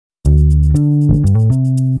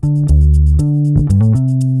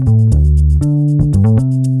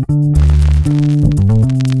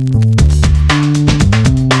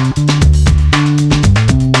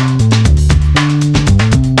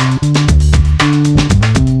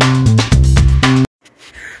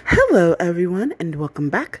everyone, and welcome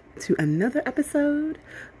back to another episode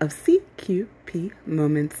of CQP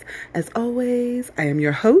Moments. As always, I am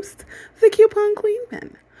your host, the Coupon Queen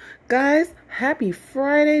Pen. Guys, happy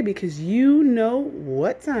Friday, because you know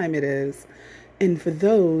what time it is. And for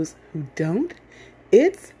those who don't,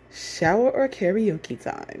 it's shower or karaoke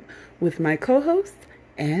time with my co-host,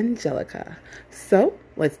 Angelica. So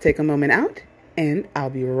let's take a moment out, and I'll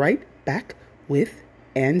be right back with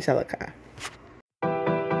Angelica.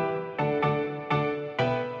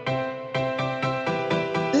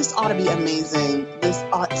 This ought to be amazing. This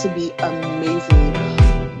ought to be amazing.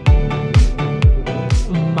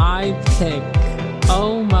 My pick.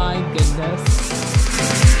 Oh my goodness.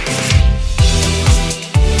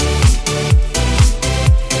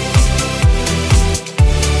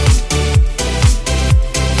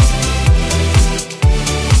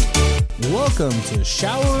 Welcome to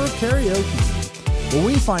Shower or Karaoke, where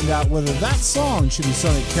we find out whether that song should be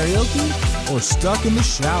sung at karaoke or stuck in the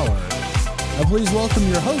shower. Now please welcome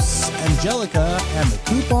your hosts, Angelica and the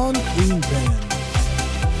Coupon Queen Pen.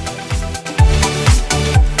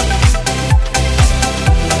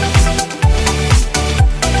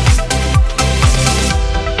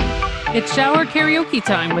 It's shower karaoke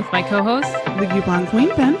time with my co-host, The Coupon Queen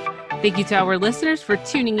Pen. Thank you to our listeners for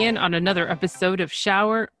tuning in on another episode of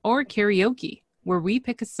Shower or Karaoke, where we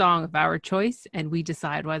pick a song of our choice and we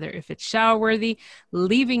decide whether if it's shower worthy,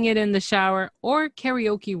 leaving it in the shower, or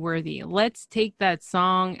karaoke worthy. Let's take that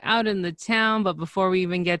song out in the town. But before we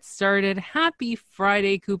even get started, happy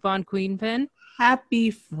Friday, Coupon Queen Pen. Happy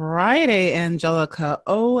Friday, Angelica.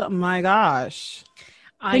 Oh my gosh.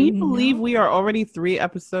 Can you believe we are already 3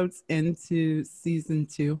 episodes into season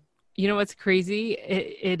 2? You know what's crazy?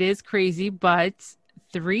 It is crazy, but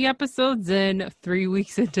 3 episodes in, 3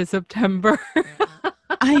 weeks into September.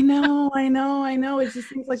 I know. It just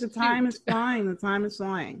seems like the time is flying. The time is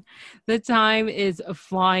flying. The time is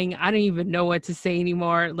flying. I don't even know what to say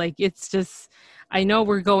anymore. Like, it's just, I know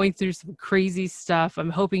we're going through some crazy stuff. I'm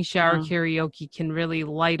hoping shower karaoke can really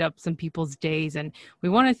light up some people's days. And we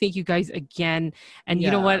want to thank you guys again. And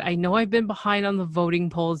you know what? I know I've been behind on the voting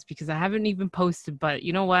polls because I haven't even posted, but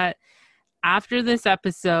you know what? After this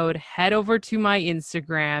episode, head over to my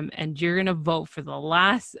Instagram and you're going to vote for the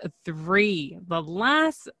last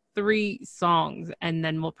three songs, and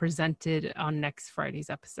then we'll present it on next Friday's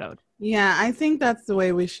episode. Yeah, I think that's the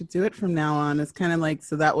way we should do it from now on. It's kind of like,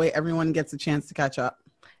 so that way everyone gets a chance to catch up.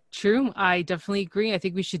 True. I definitely agree. I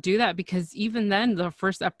think we should do that because even then, the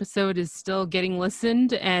first episode is still getting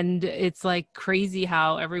listened, and it's like crazy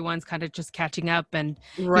how everyone's kind of just catching up. And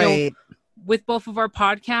right. You know, with both of our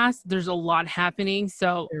podcasts, there's a lot happening.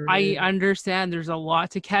 So I understand there's a lot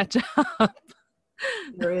to catch up.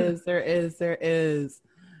 There is.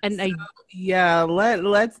 And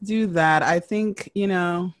let's do that. I think,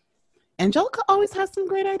 Angelica always has some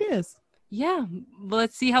great ideas. Yeah,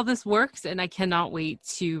 let's see how this works. And I cannot wait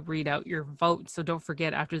to read out your vote. So don't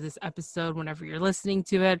forget after this episode, whenever you're listening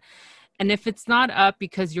to it. And if it's not up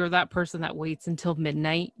because you're that person that waits until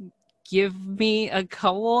midnight, give me a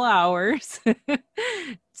couple hours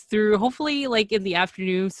through hopefully like in the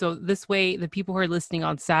afternoon. So this way the people who are listening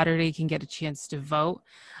on Saturday can get a chance to vote.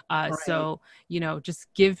 Right. So,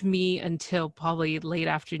 just give me until probably late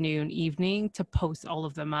afternoon, evening to post all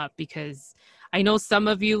of them up, because I know some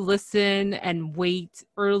of you listen and wait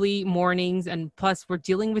early mornings, and plus we're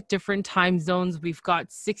dealing with different time zones. We've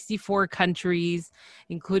got 64 countries,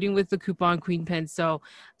 including with the Coupon Queen Pen. So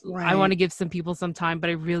I want to give some people some time, but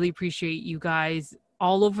I really appreciate you guys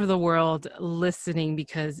all over the world listening,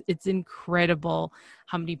 because it's incredible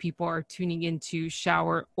how many people are tuning into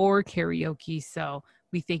shower or karaoke. So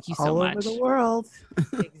we thank you so much. All over the world.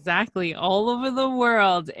 Exactly. All over the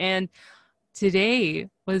world. And today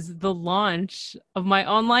was the launch of my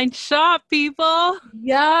online shop, people.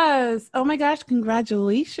 Yes. Oh my gosh.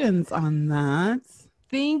 Congratulations on that.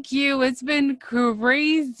 Thank you. It's been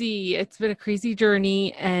crazy. It's been a crazy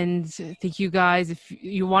journey. And thank you guys. If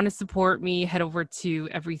you want to support me, head over to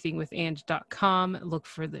everythingwithange.com. Look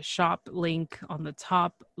for the shop link on the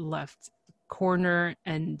top left corner,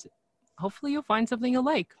 and hopefully you'll find something you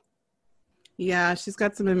like. Yeah, she's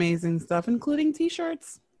got some amazing stuff, including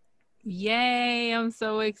t-shirts. Yay, I'm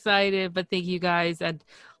so excited. But thank you guys. And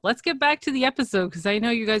let's get back to the episode, because I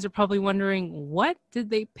know you guys are probably wondering, what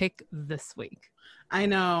did they pick this week? I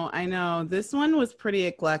know. This one was pretty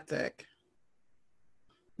eclectic.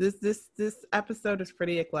 This episode is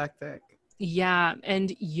pretty eclectic. Yeah,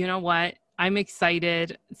 and you know what? I'm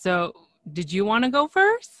excited. So, did you want to go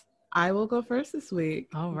first? I will go first this week.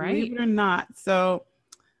 All right. Believe it or not. So,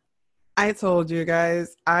 I told you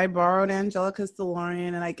guys, I borrowed Angelica's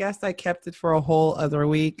DeLorean, and I guess I kept it for a whole other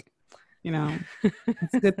week. You know,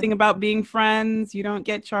 it's a good thing about being friends. You don't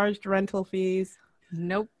get charged rental fees.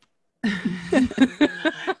 Nope.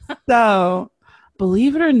 So,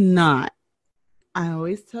 believe it or not, I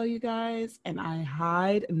always tell you guys, and I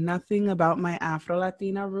hide nothing about my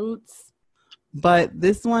Afro-Latina roots, but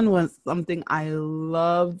this one was something I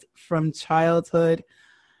loved from childhood.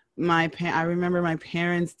 I remember my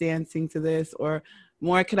parents dancing to this, or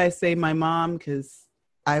more could I say my mom, because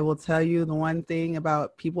I will tell you the one thing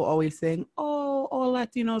about people always saying, oh, all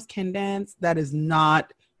Latinos can dance. That is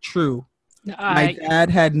not true. My dad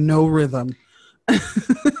had no rhythm.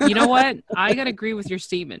 You know what? I gotta agree with your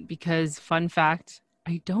statement because, fun fact,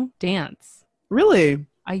 I don't dance. Really?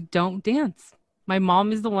 I don't dance. My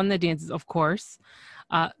mom is the one that dances, of course.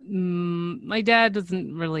 My dad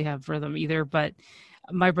doesn't really have rhythm either, but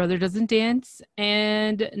my brother doesn't dance,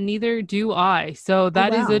 and neither do I. So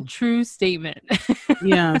that is a true statement.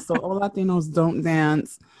 Yeah, so all Latinos don't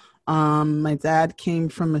dance. My dad came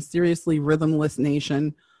from a seriously rhythmless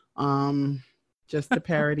nation. Just to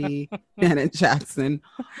parody Janet Jackson.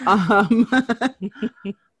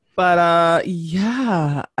 But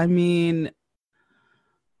yeah, I mean,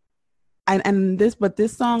 but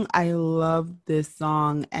this song, I love this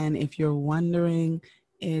song. And if you're wondering,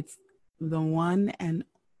 it's the one and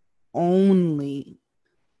only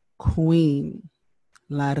queen,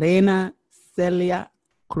 La Reina Celia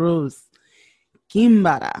Cruz,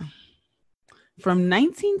 Kimbara, from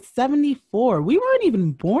 1974. We weren't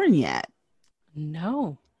even born yet.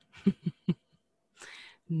 No.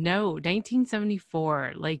 No,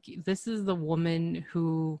 1974. Like, this is the woman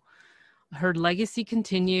who her legacy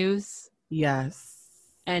continues. Yes.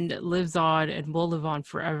 And lives on and will live on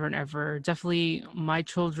forever and ever. Definitely my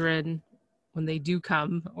children, when they do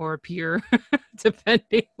come or appear,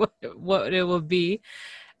 depending what it will be,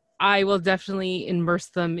 I will definitely immerse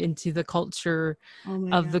them into the culture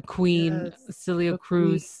of the Queen, Celia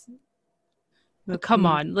Cruz. Come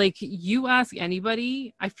on, like, you ask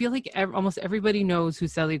anybody, I feel like almost everybody knows who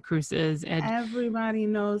Celia Cruz is, and everybody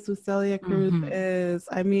knows who Celia Cruz is.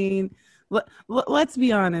 I mean, let's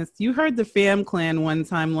be honest. You heard the Fam Clan one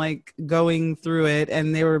time, like, going through it,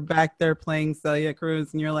 and they were back there playing Celia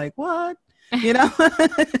Cruz, and you're like, what? You know?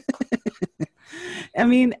 I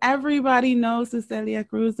mean, everybody knows who Celia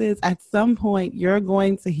Cruz is. At some point, you're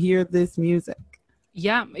going to hear this music.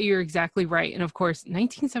 Yeah, you're exactly right. And of course,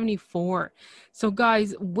 1974. So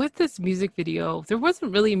guys, with this music video, there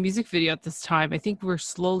wasn't really a music video at this time. I think we're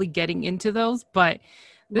slowly getting into those, but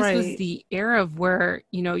this was the era of where,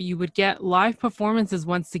 you know, you would get live performances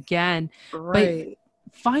once again. Right.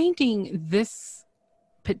 But finding this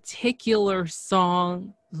particular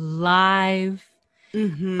song live,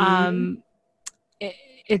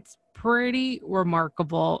 it's pretty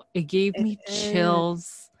remarkable. It gave me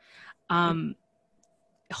chills.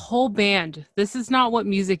 Whole band. This is not what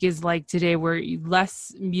music is like today, where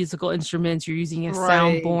less musical instruments, you're using a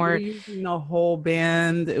soundboard. You're using a whole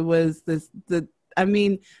band. It was I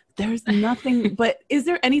mean, there's nothing, but is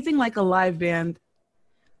there anything like a live band?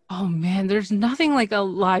 Oh man, there's nothing like a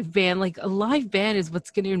live band. Like, a live band is what's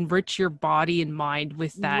going to enrich your body and mind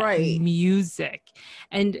with that music.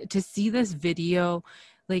 And to see this video,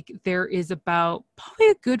 like, there is about probably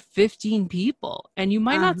a good 15 people, and you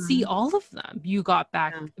might not see all of them. You got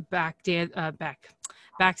back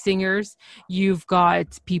singers. You've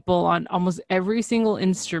got people on almost every single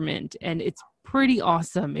instrument, and it's pretty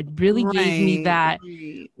awesome. It really gave me that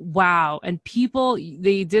wow. And people,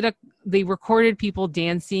 they recorded people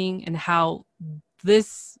dancing, and how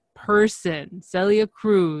this person, Celia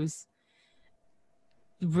Cruz,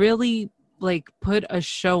 really like put a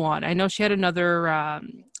show on. I know she had another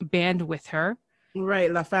band with her.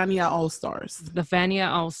 Right, La Fania All-Stars. The Fania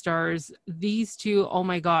All-Stars. These two, oh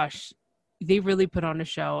my gosh, they really put on a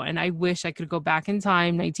show. And I wish I could go back in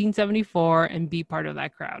time, 1974, and be part of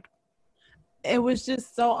that crowd. It was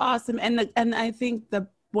just so awesome. And I think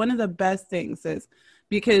one of the best things is,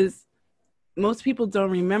 because most people don't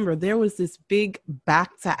remember, there was this big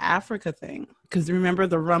Back to Africa thing. Because remember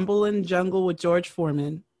the Rumble in Jungle with George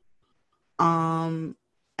Foreman?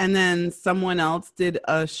 And then someone else did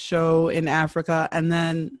a show in Africa. And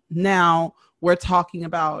then now we're talking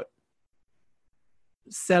about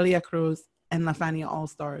Celia Cruz and La Fania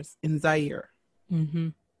All-Stars in Zaire.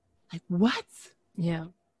 Like, what? Yeah,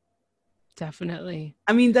 definitely.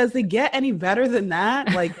 I mean, does it get any better than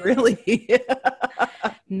that? Like, really?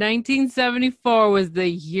 1974 was the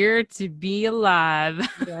year to be alive.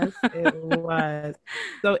 Yes, it was.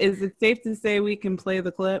 So is it safe to say we can play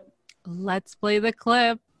the clip? Let's play the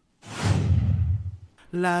clip.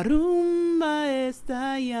 La rumba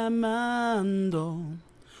está llamando,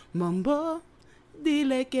 Mambo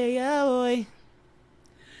dile que ya voy,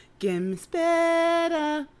 que me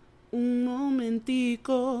espera un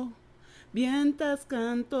momentico, mientras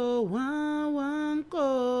canto guaguancó.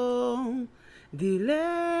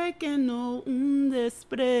 Dile que no un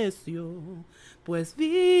desprecio, pues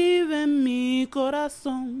vive en mi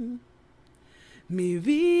corazón. Mi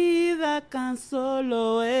vida tan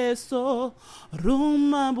solo eso,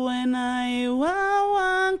 rumba buena y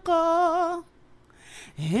guaguancó.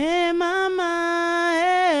 Mamá,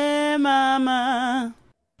 mamá.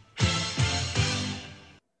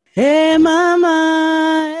 Mamá,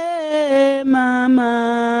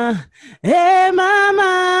 mamá. Mamá,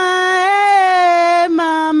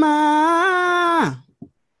 mamá.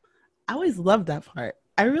 I always loved that part.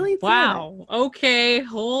 I really did. Wow. Okay,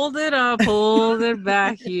 hold it up. Hold it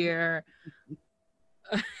back here.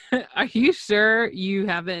 Are you sure you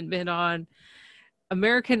haven't been on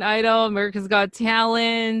American Idol, America's Got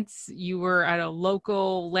Talent? You were at a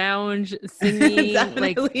local lounge singing?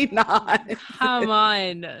 Definitely not. Come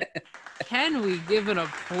on. Can we give an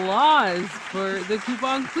applause for the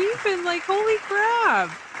Coupon Queen? Like, holy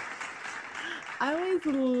crap. I always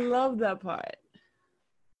loved that part.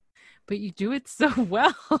 But you do it so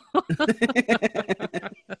well.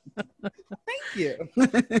 Thank you.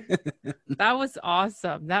 That was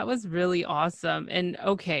awesome. That was really awesome. And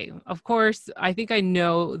okay, of course, I think I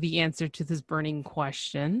know the answer to this burning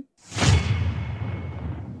question.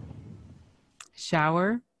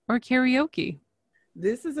 Shower or karaoke?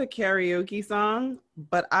 This is a karaoke song,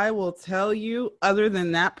 but I will tell you, other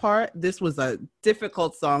than that part, this was a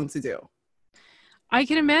difficult song to do. I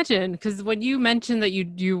can imagine, because when you mentioned that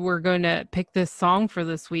you were going to pick this song for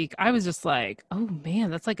this week, I was just like, oh man,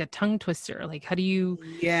 that's like a tongue twister. Like, how do you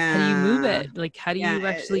move it? Like, how do you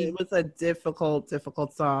actually? It was a difficult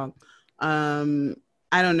song. I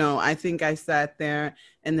don't know. I think I sat there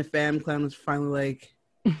and the fam clan was finally like,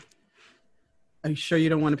 are you sure you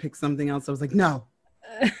don't want to pick something else? I was like, no.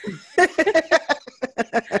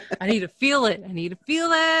 I need to feel it.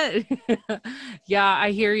 Yeah,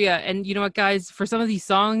 I hear you. And you know what, guys? For some of these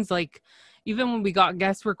songs, like even when we got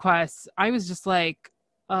guest requests, I was just like,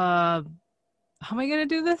 how am I going to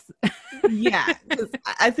do this? Yeah,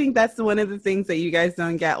 I think that's one of the things that you guys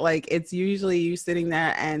don't get. Like, it's usually you sitting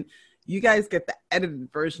there and you guys get the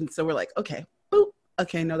edited version. So we're like, okay, boop.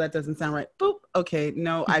 Okay, no, that doesn't sound right. Boop. Okay,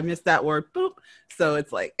 no, I missed that word. Boop. So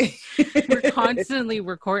it's like we're constantly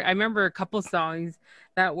recording. I remember a couple songs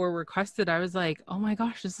that were requested. I was like, oh my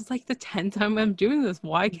gosh, this is like the 10th time I'm doing this.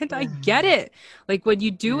 Why can't I get it? Like when you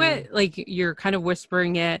do it, like you're kind of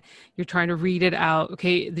whispering it, you're trying to read it out.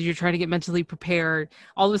 Okay, you're trying to get mentally prepared.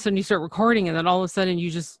 All of a sudden you start recording, and then all of a sudden you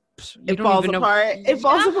just it falls apart. It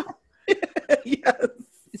falls apart. Yes.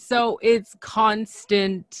 So it's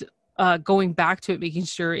constant going back to it, making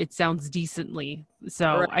sure it sounds decently.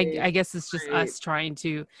 So right. I guess it's just us trying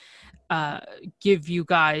to give you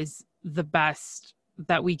guys the best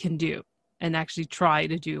that we can do and actually try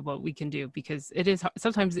to do what we can do, because it is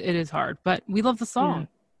sometimes it is hard, but we love the song.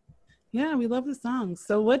 Yeah, we love the song.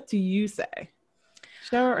 So what do you say?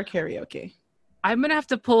 Shower or karaoke? I'm going to have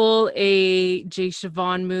to pull a Jay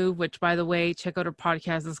Siobhan move, which, by the way, check out her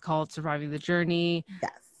podcast. It's called Surviving the Journey.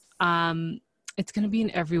 Yes. It's going to be an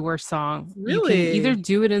everywhere song. Really? You can either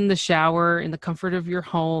do it in the shower, in the comfort of your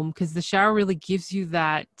home, because the shower really gives you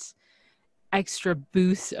that extra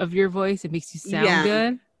boost of your voice. It makes you sound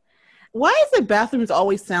good. Why is it bathrooms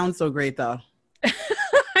always sound so great, though?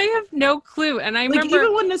 I have no clue. And I remember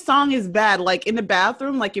even when the song is bad, like in the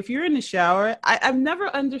bathroom, like if you're in the shower, I've never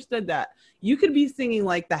understood that. You could be singing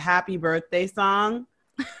like the Happy Birthday song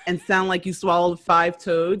and sound like you swallowed 5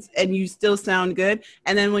 toads and you still sound good.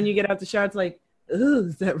 And then when you get out the shower, it's like, ooh,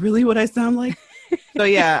 is that really what I sound like? So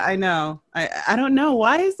yeah, I know. I don't know.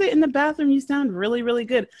 Why is it in the bathroom you sound really, really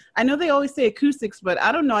good? I know they always say acoustics, but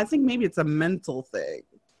I don't know. I think maybe it's a mental thing.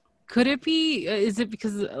 Could it be? Is it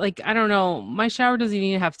because, like, I don't know. My shower doesn't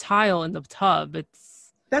even have tile in the tub.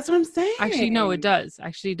 That's what I'm saying. Actually, no, it does.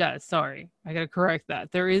 Actually, it does. Sorry. I got to correct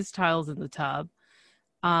that. There is tiles in the tub.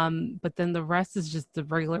 But then the rest is just the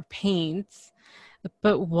regular paint.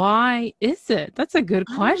 But why is it? That's a good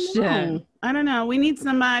question. I don't know. We need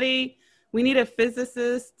somebody. We need a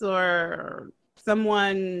physicist or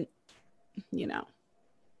someone,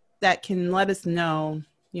 that can let us know,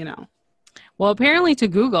 Well, apparently to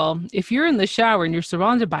Google, if you're in the shower and you're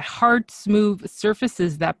surrounded by hard, smooth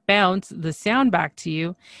surfaces that bounce the sound back to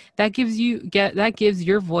you, that gives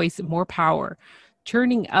your voice more power,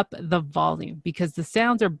 turning up the volume because the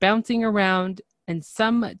sounds are bouncing around and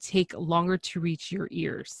some take longer to reach your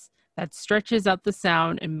ears. That stretches out the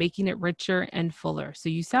sound and making it richer and fuller. So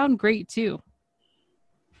you sound great too.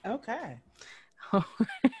 Okay.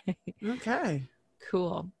 Okay.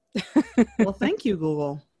 Cool. Well, thank you,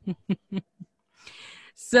 Google.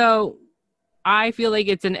 So I feel like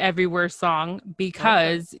it's an everywhere song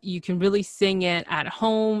because you can really sing it at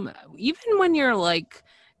home, even when you're like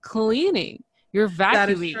cleaning, you're vacuuming. That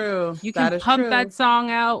is true. You can pump that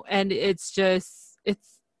song out and it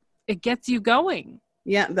gets you going.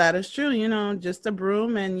 Yeah, that is true. You know, just a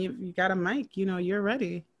broom and you got a mic, you know, you're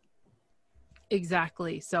ready.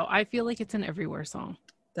 Exactly. So I feel like it's an everywhere song.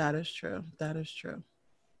 That is true. That is true.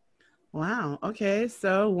 Wow. Okay.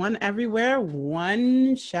 So one everywhere,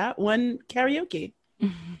 one shout, one karaoke.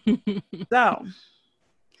 So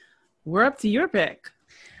we're up to your pick.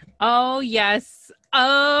 Oh, yes.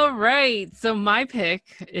 All right. So my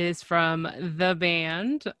pick is from the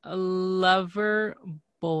band Loverboy.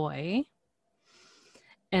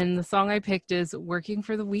 And the song I picked is Working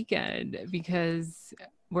for the Weekend because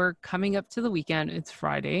we're coming up to the weekend. It's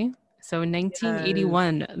Friday. So in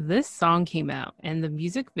 1981, this song came out and the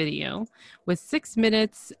music video was 6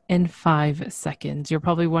 minutes and 5 seconds. You're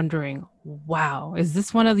probably wondering, wow, is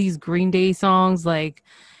this one of these Green Day songs like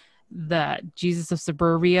the Jesus of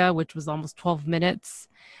Suburbia, which was almost 12 minutes?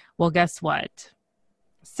 Well, guess what?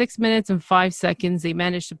 6 minutes and 5 seconds, they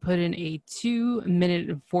managed to put in a 2 minute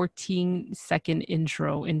and 14 second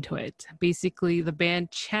intro into it. Basically, the band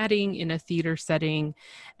chatting in a theater setting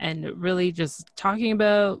and really just talking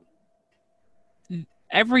about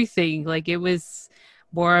everything. Like it was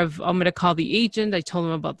more of, I'm going to call the agent. I told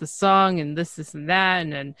him about the song and this and that.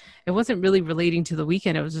 And then it wasn't really relating to the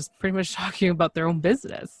weekend. It was just pretty much talking about their own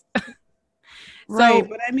business. Right.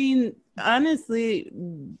 But I mean, honestly,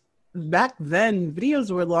 back then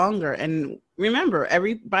videos were longer. And remember,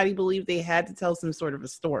 everybody believed they had to tell some sort of a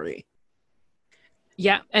story.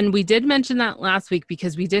 Yeah. And we did mention that last week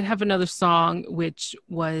because we did have another song, which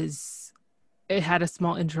was, it had a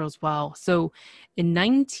small intro as well. So in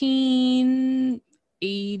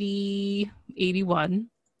 1980, 81,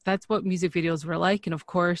 that's what music videos were like. And of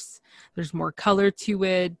course, there's more color to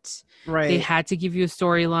it. Right. They had to give you a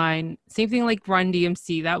storyline. Same thing like Run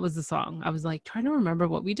DMC. That was the song. I was like trying to remember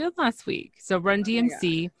what we did last week. So Run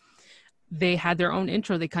DMC, they had their own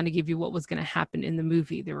intro. They kind of give you what was going to happen in the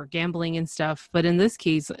movie. They were gambling and stuff. But in this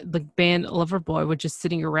case, the band Loverboy were just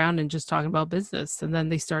sitting around and just talking about business. And then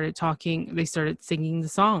they started singing the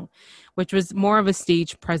song, which was more of a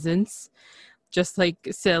stage presence, just like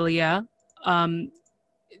Celia. You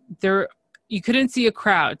couldn't see a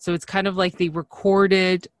crowd. So it's kind of like they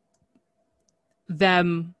recorded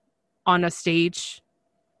them on a stage.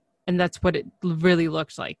 And that's what it really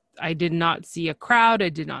looked like. I did not see a crowd. I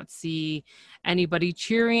did not see anybody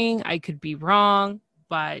cheering. I could be wrong.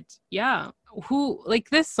 But yeah,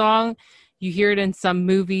 this song, you hear it in some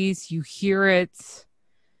movies. You hear it.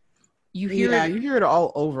 You hear it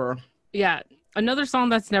all over. Yeah. Another song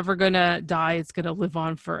that's never going to die. It's going to live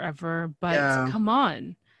on forever. But come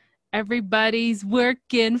on. Everybody's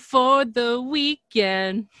working for the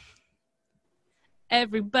weekend.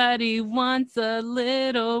 Everybody wants a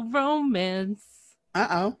little romance.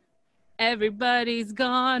 Uh-oh. Everybody's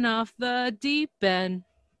gone off the deep end.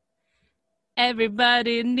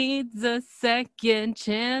 Everybody needs a second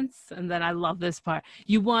chance. And then I love this part.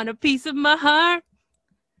 You want a piece of my heart?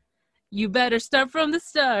 You better start from the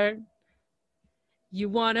start. You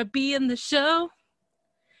want to be in the show?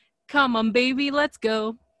 Come on, baby, let's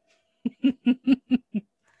go.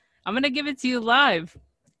 I'm going to give it to you live.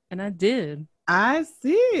 And I did. I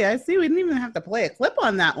see. We didn't even have to play a clip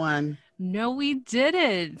on that one. No, we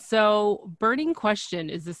didn't. So, burning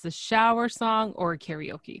question, is this a shower song or a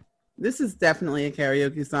karaoke? This is definitely a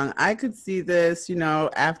karaoke song. I could see this,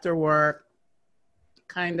 after work,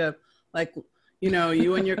 kind of like,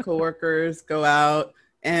 you and your coworkers go out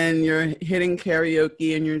and you're hitting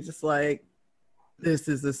karaoke and you're just like, this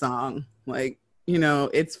is the song. Like,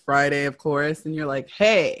 it's Friday, of course. And you're like,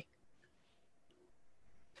 hey.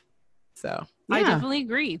 So, yeah. I definitely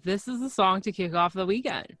agree. This is the song to kick off the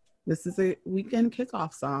weekend. This is a weekend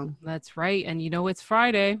kickoff song. That's right. And it's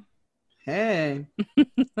Friday. Hey.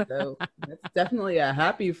 So that's definitely a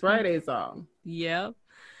happy Friday song. Yep.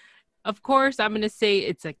 Of course, I'm going to say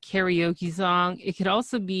it's a karaoke song. It could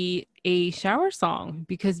also be a shower song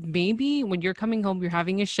because maybe when you're coming home, you're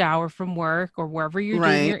having a shower from work or wherever you're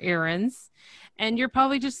doing your errands. And you're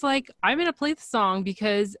probably just like, I'm going to play the song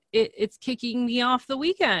because it's kicking me off the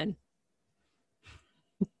weekend.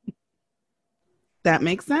 That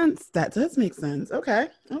makes sense. That does make sense. Okay.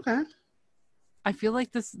 I feel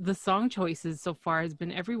like the song choices so far has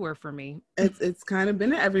been everywhere for me. It's kind of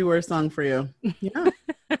been an everywhere song for you. Yeah.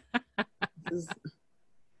 This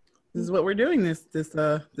is what we're doing this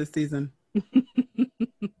season.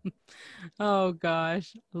 Oh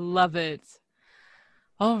gosh, love it.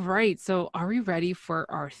 All right, so are we ready for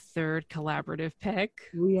our third collaborative pick?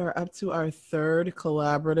 We are up to our third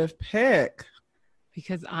collaborative pick.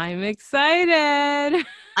 Because I'm excited.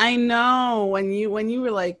 I know when you were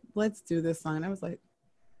like, let's do this song, I was like,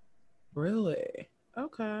 really?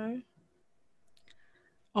 Okay.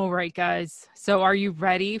 All right, guys. So are you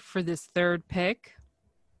ready for this third pick?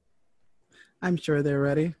 I'm sure they're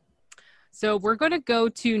ready. So we're going to go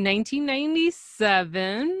to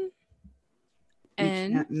 1997. We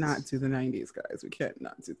can't not do the 90s, guys. We can't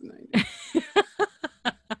not do the 90s.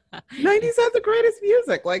 90s has the greatest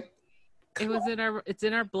music. Like, it's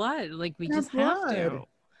in our blood. Like, we just have to.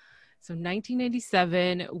 So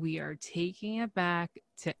 1997, we are taking it back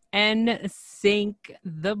to NSYNC,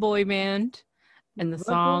 the boy band. And the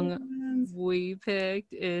song we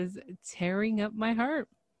picked is Tearing Up My Heart.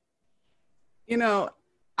 You know,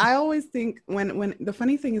 I always think when the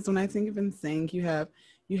funny thing is when I think of NSYNC, you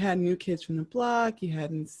had New Kids from the Block, you had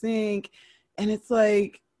NSYNC, and it's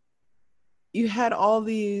like you had all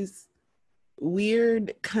these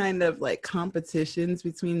weird kind of like competitions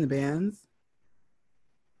between the bands.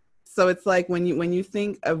 So it's like when you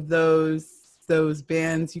think of those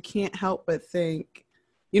bands, you can't help but think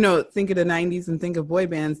of the 90s and think of boy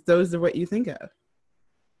bands. Those are what you think of.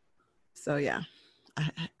 So yeah,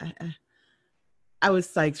 I was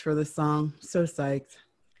psyched for this song. So psyched.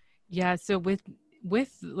 Yeah. So with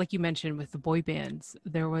like you mentioned, with the boy bands,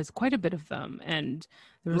 there was quite a bit of them, and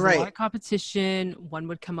there was a lot of competition. One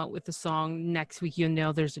would come out with a song, next week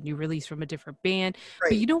there's a new release from a different band.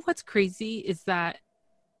 But you know what's crazy is that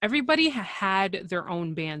everybody had their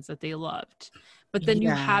own bands that they loved. But then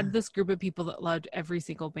you had this group of people that loved every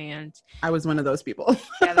single band. I was one of those people.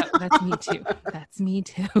 Yeah, that's me too. That's me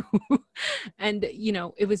too. And,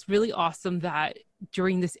 it was really awesome that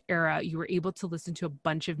during this era, you were able to listen to a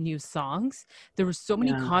bunch of new songs. There were so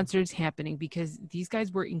many concerts happening because these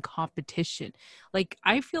guys were in competition. Like,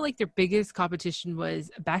 I feel like their biggest competition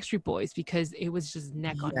was Backstreet Boys because it was just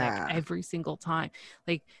neck on neck every single time.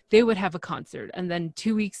 Like, they would have a concert, and then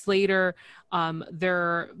 2 weeks later,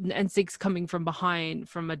 their NSYNC's coming from behind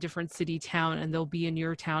from a different city, town, and they'll be in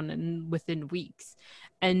your town and within weeks.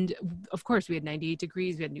 And of course, we had 98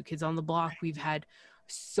 Degrees, we had New Kids on the Block, we've had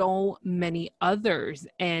so many others,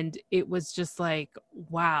 and it was just like,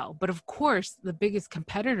 wow. But of course, the biggest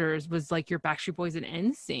competitors was like your Backstreet Boys and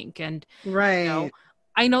NSYNC, and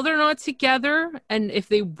I know they're not together, and if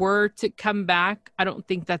they were to come back, I don't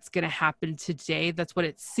think that's going to happen today. That's what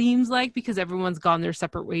it seems like, because everyone's gone their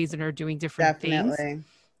separate ways and are doing different things.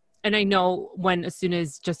 And I know as soon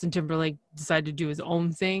as Justin Timberlake decided to do his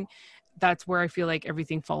own thing, that's where I feel like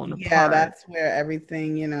everything fallen apart. Yeah, that's where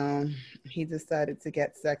everything, he decided to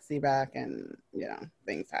get sexy back, and,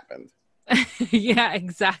 things happened. Yeah,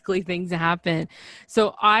 exactly. Things happen.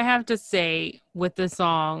 So I have to say, with the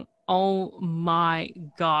song, oh my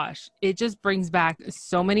gosh, it just brings back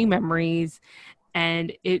so many memories.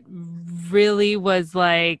 And it really was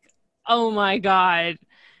like, oh my God,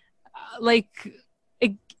 like,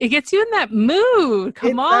 it gets you in that mood.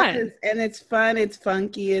 Come on. Does. And it's fun. It's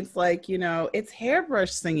funky. It's like, it's hairbrush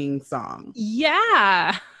singing song.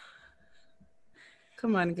 Yeah.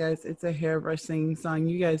 Come on, guys. It's a hairbrush singing song.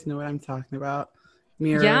 You guys know what I'm talking about.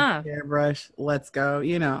 Mirror, hairbrush, let's go,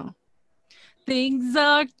 Things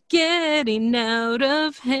are getting out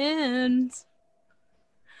of hand.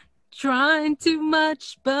 Trying too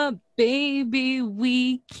much, but baby,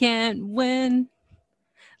 we can't win.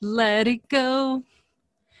 Let it go.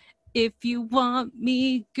 If you want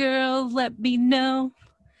me, girl, let me know.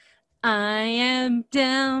 I am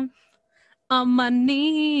down on my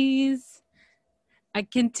knees. I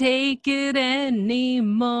can't take it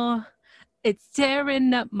anymore. It's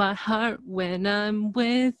tearing up my heart when I'm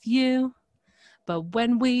with you. But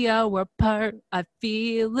when we are apart, I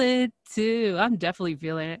feel it too. I'm definitely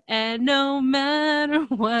feeling it. And no matter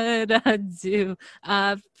what I do,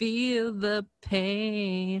 I feel the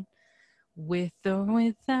pain. With or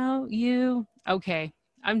without you. Okay,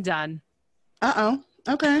 I'm done.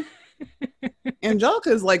 Okay.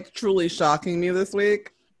 Angelica's like truly shocking me this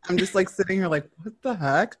week. I'm just like sitting here like, what the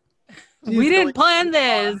heck? We didn't plan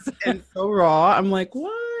this. And so raw. I'm like,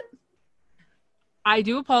 what? I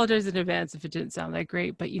do apologize in advance if it didn't sound that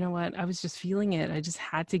great, but you know what? I was just feeling it. I just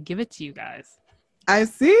had to give it to you guys. I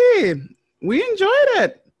see. We enjoyed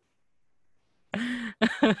it.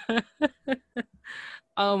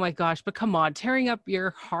 Oh my gosh, but come on, tearing up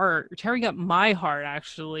my heart,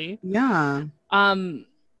 actually. Yeah.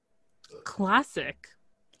 Classic.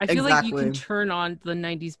 I feel like you can Exactly. turn on the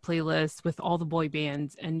 90s playlist with all the boy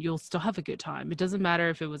bands and you'll still have a good time. It doesn't matter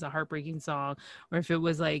if it was a heartbreaking song or if it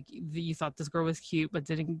was like you thought this girl was cute but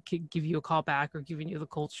didn't give you a call back or giving you the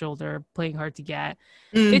cold shoulder, playing hard to get.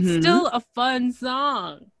 It's still a fun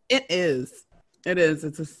song. It is. It is.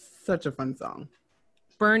 It's such a fun song.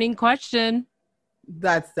 Burning question.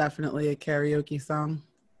 That's definitely a karaoke song.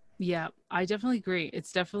 Yeah, I definitely agree.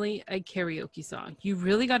 It's definitely a karaoke song. You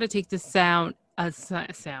really got to take this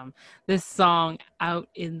this song out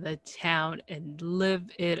in the town and live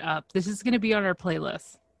it up. This is going to be on our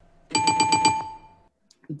playlist.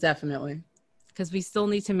 Definitely. Because we still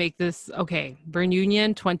need to make this. Okay, Burn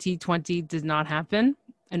Union 2020 did not happen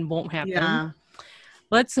and won't happen. Yeah.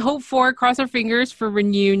 Let's hope for, cross our fingers for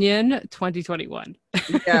Reunion 2021.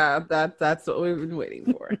 Yeah, that's what we've been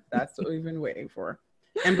waiting for. That's what we've been waiting for.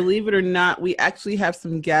 And believe it or not, we actually have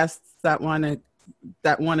some guests that want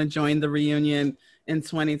to join the reunion in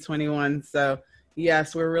 2021. So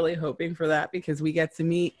yes, we're really hoping for that because we get to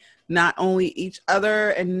meet not only each other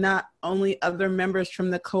and not only other members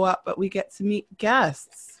from the co-op, but we get to meet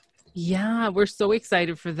guests. Yeah, we're so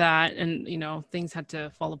excited for that. And, you know, things had to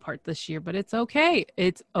fall apart this year, but it's okay.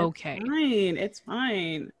 It's okay. It's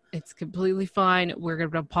fine. It's completely fine. We're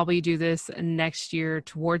going to probably do this next year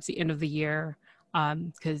towards the end of the year.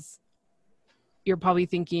 Because you're probably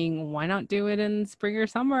thinking, why not do it in spring or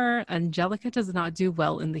summer? Angelica does not do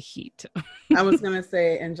well in the heat. I was gonna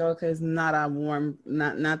say Angelica is not a warm,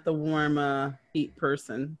 not the warm heat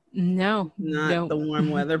person. No, not the warm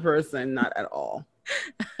weather person, not at all.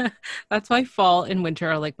 That's why fall and winter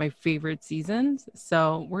are like my favorite seasons.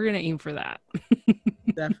 So we're gonna aim for that.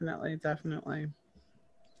 Definitely.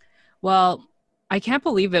 Well, I can't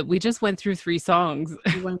believe it. We just went through 3 songs.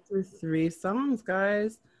 We went through 3 songs,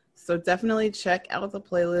 guys. So definitely check out the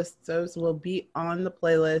playlist. Those will be on the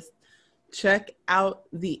playlist. Check out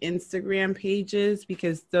the Instagram pages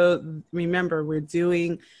because remember, we're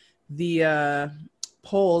doing the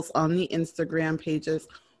polls on the Instagram pages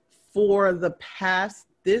for the past,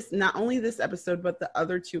 not only this episode, but the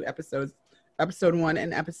other 2 episodes, episode 1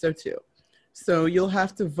 and episode 2. So you'll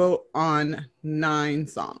have to vote on 9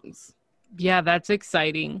 songs. Yeah, that's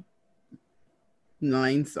exciting.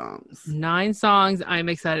 9 songs. 9 songs. I'm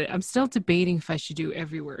excited. I'm still debating if I should do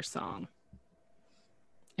Everywhere song.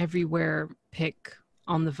 Everywhere pick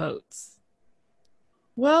on the votes.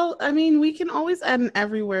 Well, I mean, we can always add an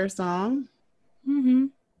Everywhere song.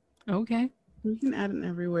 Okay. We can add an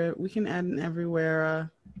Everywhere. We can add an Everywhere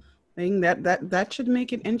thing. That should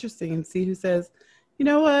make it interesting and see who says, you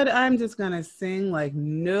know what? I'm just gonna sing like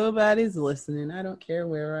nobody's listening. I don't care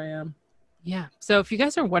where I am. Yeah. So if you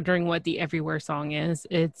guys are wondering what the Everywhere song is,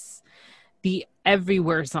 it's the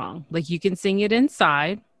Everywhere song. Like you can sing it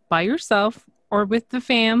inside by yourself or with the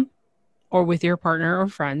fam or with your partner or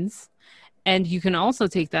friends. And you can also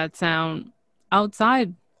take that sound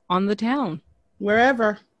outside on the town.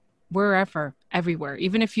 Wherever, everywhere.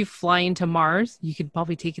 Even if you fly into Mars, you could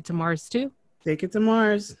probably take it to Mars too. Take it to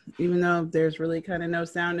Mars, even though there's really kind of no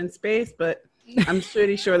sound in space, but I'm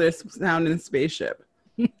pretty sure there's sound in a spaceship.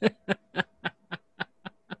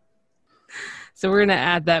 So we're going to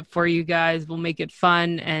add that for you guys. We'll make it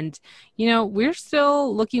fun. And, you know, we're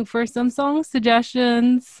still looking for some song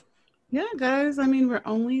suggestions. Yeah, guys. I mean, we're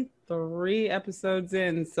only 3 episodes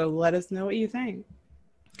in, so let us know what you think.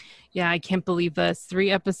 Yeah, I can't believe this. 3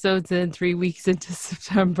 episodes in, 3 weeks into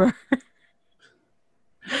September.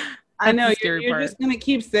 I know, you're just going to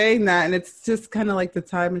keep saying that, and it's just kind of like the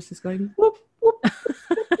time is just going, whoop, whoop.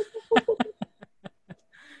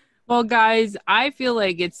 Well, guys, I feel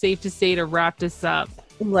like it's safe to say to wrap this up.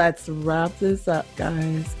 Let's wrap this up,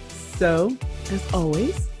 guys. So, as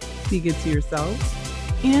always, be good to yourselves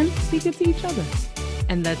and be good to each other.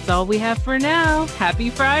 And that's all we have for now. Happy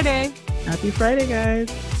Friday. Happy Friday, guys.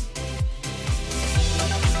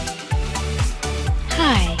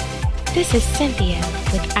 Hi, this is Cynthia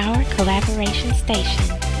with our collaboration station.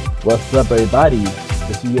 What's up, everybody?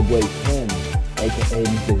 This is your boy Ken, aka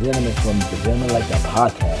Mr. Gentleman from the Gentleman Like That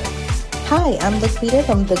podcast. Hi, I'm Laquita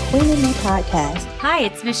from the Queen and Me podcast. Hi,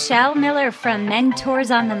 it's Michelle Miller from Mentors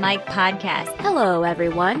on the Mic podcast. Hello,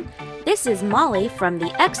 everyone. This is Molly from the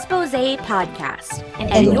Expose podcast.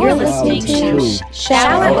 And you're listening to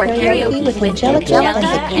Shower or Karaoke with Angelica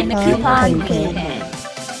and the Coupon Queen.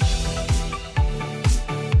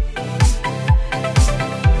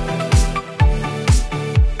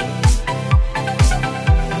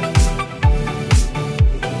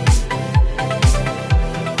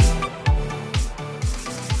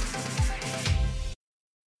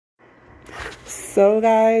 So,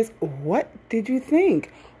 guys, what did you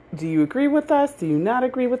think? Do you agree with us? Do you not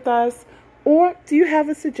agree with us? Or do you have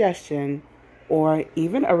a suggestion or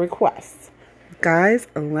even a request? Guys,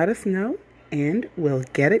 let us know and we'll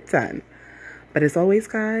get it done. But as always,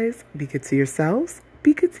 guys, be good to yourselves,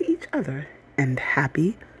 be good to each other, and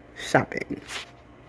happy shopping.